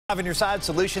On your side,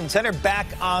 Solution Center back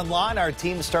online. Our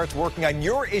team starts working on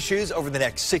your issues over the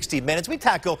next 60 minutes. We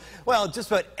tackle, well, just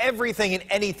about everything and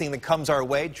anything that comes our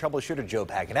way. Troubleshooter Joe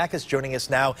Paganakis joining us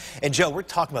now. And Joe, we're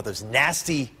talking about those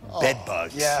nasty bed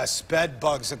bugs. Yes, bed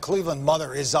bugs. A Cleveland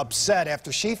mother is upset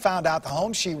after she found out the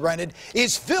home she rented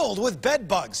is filled with bed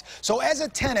bugs. So as a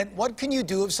tenant, what can you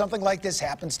do if something like this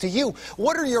happens to you?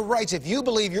 What are your rights if you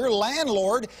believe your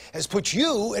landlord has put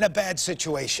you in a bad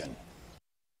situation?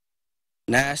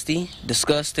 Nasty,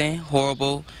 disgusting,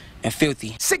 horrible, and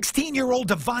filthy. 16-year-old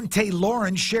Devontae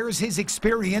Lawrence shares his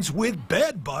experience with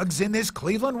bed bugs in this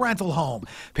Cleveland rental home.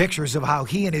 Pictures of how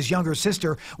he and his younger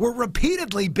sister were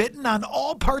repeatedly bitten on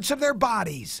all parts of their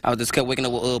bodies. I just kept waking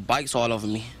up with bites all over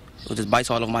me. With just bites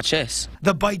all over my chest.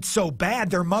 The bites so bad,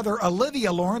 their mother,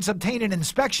 Olivia Lawrence, obtained an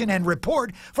inspection and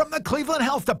report from the Cleveland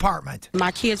Health Department.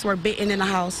 My kids were bitten in the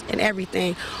house and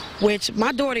everything, which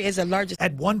my daughter is allergic.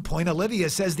 At one point, Olivia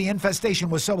says the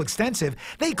infestation was so extensive,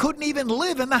 they couldn't even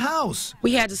live in the house.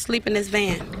 We had to sleep in this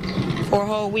van for a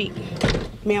whole week,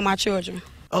 me and my children.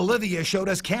 Olivia showed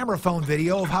us camera phone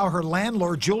video of how her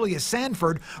landlord, Julius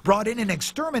Sanford, brought in an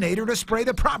exterminator to spray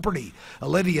the property.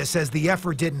 Olivia says the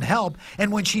effort didn't help,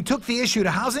 and when she took the issue to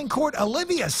housing court,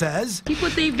 Olivia says He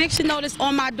put the eviction notice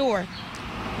on my door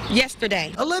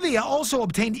yesterday. Olivia also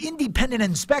obtained independent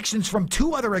inspections from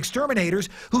 2 other exterminators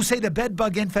who say the bed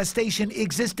bug infestation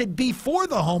existed before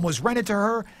the home was rented to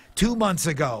her 2 months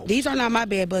ago. These are not my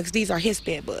bed bugs, these are his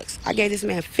bed bugs. I gave this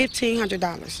man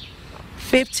 $1,500.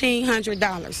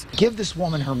 $1,500. Give this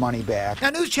woman her money back.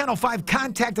 Now, News Channel 5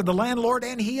 contacted the landlord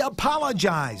and he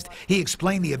apologized. He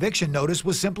explained the eviction notice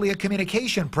was simply a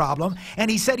communication problem, and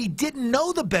he said he didn't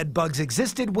know the bed bugs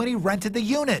existed when he rented the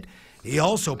unit. He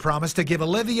also promised to give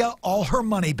Olivia all her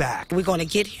money back. We're going to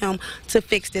get him to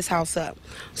fix this house up.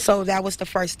 So that was the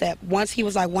first step. Once he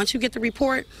was like, once you get the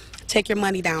report, take your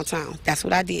money downtown. That's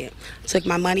what I did. Took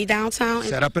my money downtown.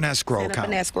 Set up an escrow account. Set up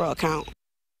an escrow account.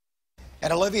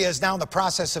 And Olivia is now in the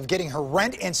process of getting her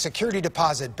rent and security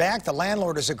deposit back. The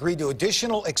landlord has agreed to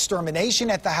additional extermination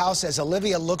at the house as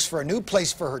Olivia looks for a new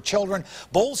place for her children.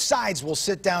 Both sides will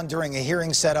sit down during a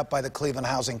hearing set up by the Cleveland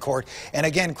Housing Court. And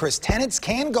again, Chris, tenants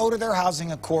can go to their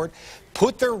housing court,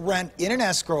 put their rent in an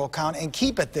escrow account, and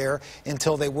keep it there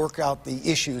until they work out the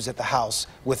issues at the house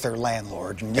with their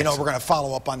landlord. And, you know, we're going to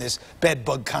follow up on this bed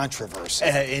bug controversy.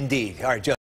 Indeed. All right, Joe.